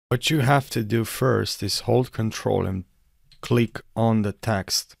What you have to do first is hold Control and click on the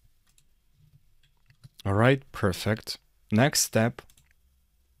text. All right, perfect. Next step.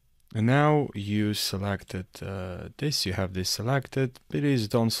 And now you selected this, you have this selected. Please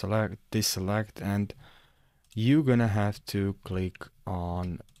don't deselect, and you're gonna have to click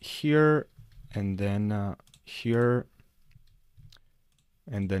on here and then here,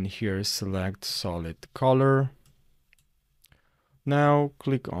 and then here select solid color. Now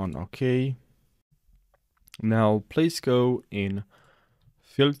click on OK. Now please go in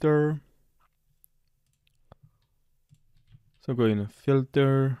filter. So go in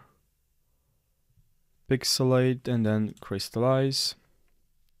filter, pixelate, and then crystallize.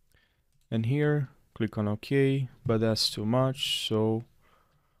 And here click on OK, but that's too much, so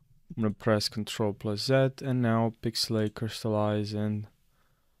I'm gonna press Ctrl+Z, and now pixelate, crystallize, and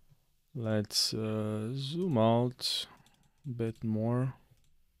let's zoom out a bit more.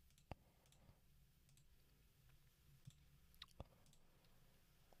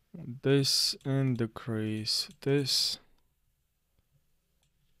 This, and decrease this.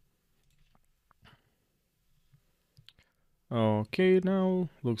 Okay, now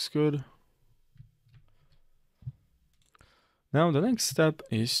looks good. Now the next step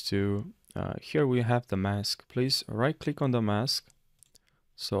is to, here we have the mask. Please right click on the mask.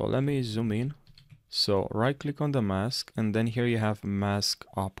 So let me zoom in. So right click on the mask, and then here you have mask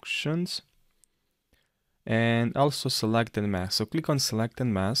options. And also select the mask. So click on select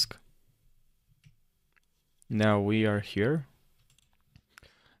and mask. Now we are here.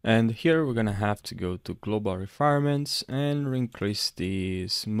 And here we're gonna have to go to global requirements and increase the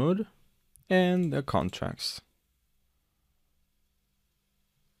smooth and the contrast.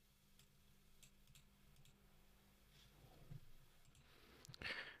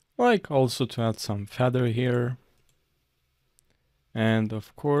 Like also to add some feather here. And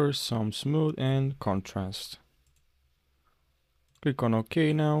of course some smooth and contrast. Click on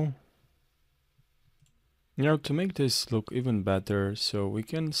OK now. Now to make this look even better, so we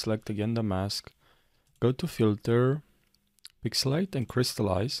can select again the mask, go to filter, pixelate and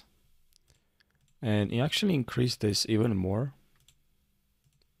crystallize, and actually increase this even more,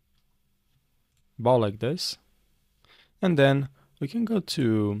 about like this. And then we can go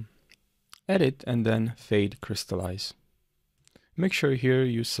to edit and then fade crystallize. Make sure here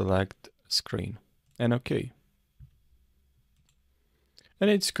you select screen and OK. And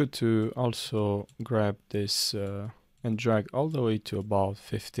it's good to also grab this and drag all the way to about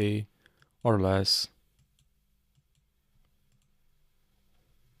 50 or less.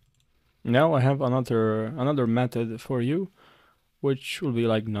 Now I have another method for you, which will be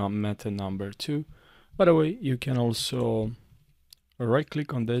like method number 2. By the way, you can also right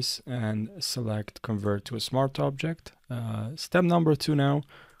click on this and select convert to a smart object. Step number 2 now,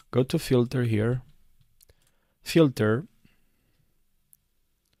 go to filter here, filter,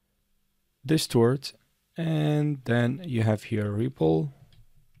 distort, and then you have here ripple.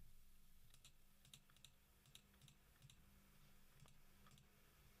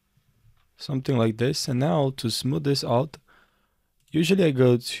 Something like this. And now to smooth this out, usually I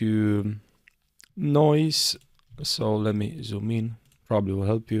go to noise. So let me zoom in, probably will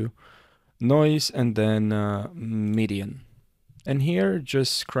help you. Noise and then median. And here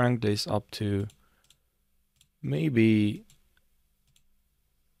just crank this up to maybe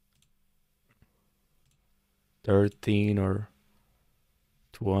 13 or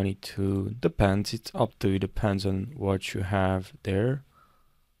 22. Depends, it's up to you, depends on what you have there.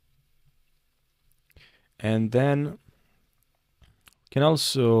 And then can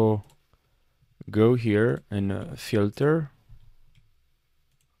also go here and filter,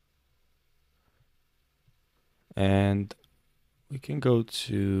 and we can go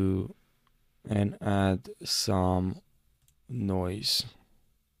to and add some noise.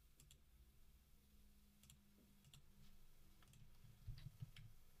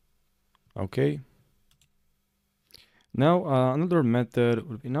 Okay. Now another method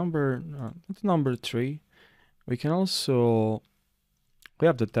would be number 3. We can also, we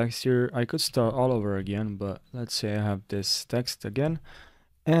have the text here. I could start all over again, but let's say I have this text again,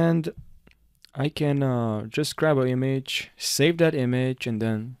 and I can just grab an image, save that image, and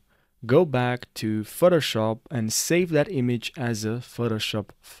then go back to Photoshop and save that image as a Photoshop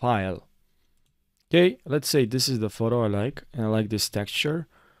file. Okay, let's say this is the photo I like, and I like this texture.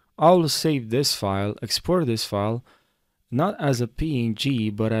 I'll save this file, export this file, not as a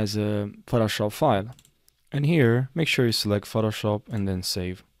PNG, but as a Photoshop file. And here, make sure you select Photoshop and then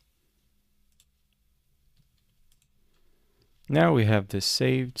save. Now we have this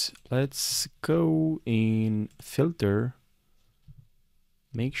saved. Let's go in filter,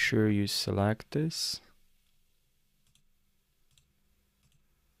 make sure you select this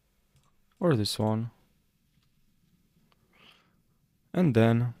or this one, and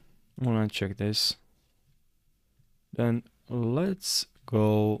then I'm gonna check this. Then let's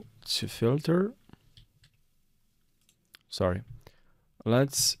go to filter. Sorry,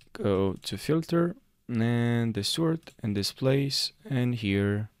 let's go to filter and the sort and displays, and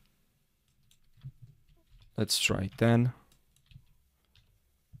here let's try 10.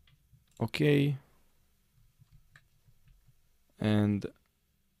 Okay, and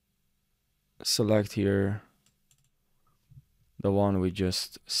select here the one we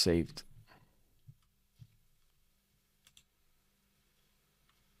just saved.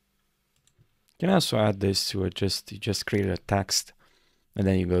 You can also add this to it. You just create a text, and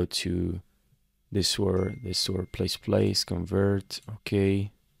then you go to this word, place, convert.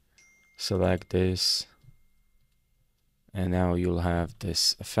 Okay, select this, and now you'll have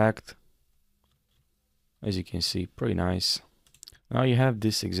this effect. As you can see, pretty nice. Now you have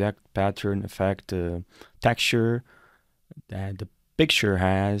this exact pattern effect, texture that the picture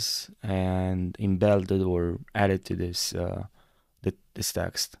has, and embedded or added to this this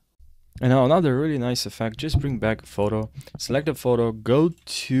text. And now another really nice effect, just bring back a photo, select a photo, go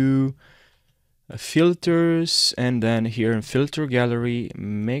to filters, and then here in filter gallery,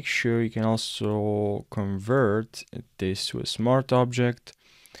 make sure you can also convert this to a smart object.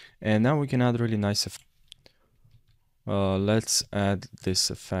 And now we can add really nice effect. Let's add this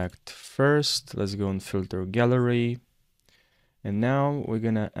effect first. Let's go in filter gallery, and now we're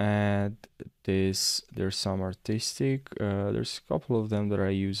gonna add this. There's some artistic, there's a couple of them that I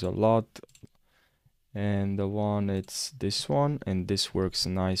use a lot, and the one, it's this one, and this works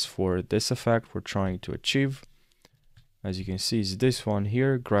nice for this effect we're trying to achieve. As you can see, it's this one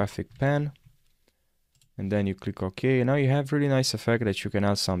here, graphic pen, and then you click OK, and now you have really nice effect that you can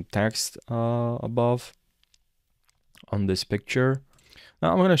add some text above on this picture.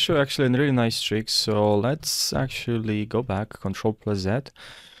 Now I'm going to show actually a really nice trick. So let's actually go back, Control+Z,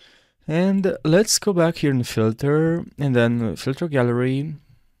 and let's go back here in filter, and then filter gallery.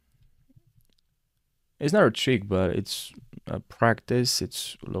 It's not a trick, but it's a practice.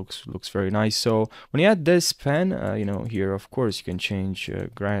 It looks very nice. So when you add this pen, you know, here of course you can change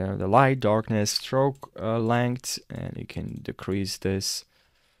the light, darkness, stroke length, and you can decrease this.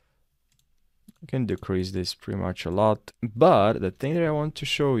 You can decrease this pretty much a lot. But the thing that I want to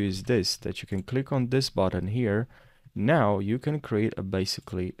show you is this, that you can click on this button here. Now you can create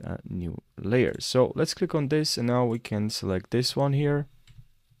basically a new layer. So let's click on this, and now we can select this one here.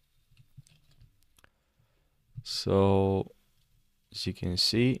 So as you can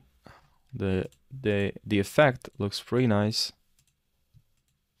see, the effect looks pretty nice.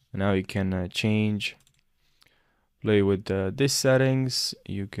 And now you can play with these settings.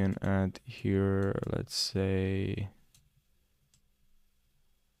 You can add here, let's say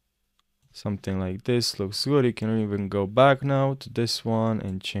something like this. Looks good. You can even go back now to this one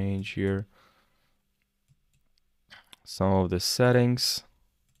and change here some of the settings.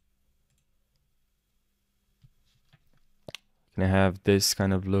 Can have this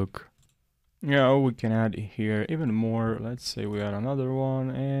kind of look. Yeah, we can add here even more. Let's say we add another one,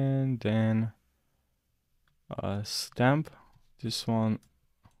 and then a stamp. This one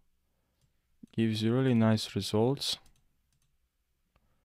gives you really nice results.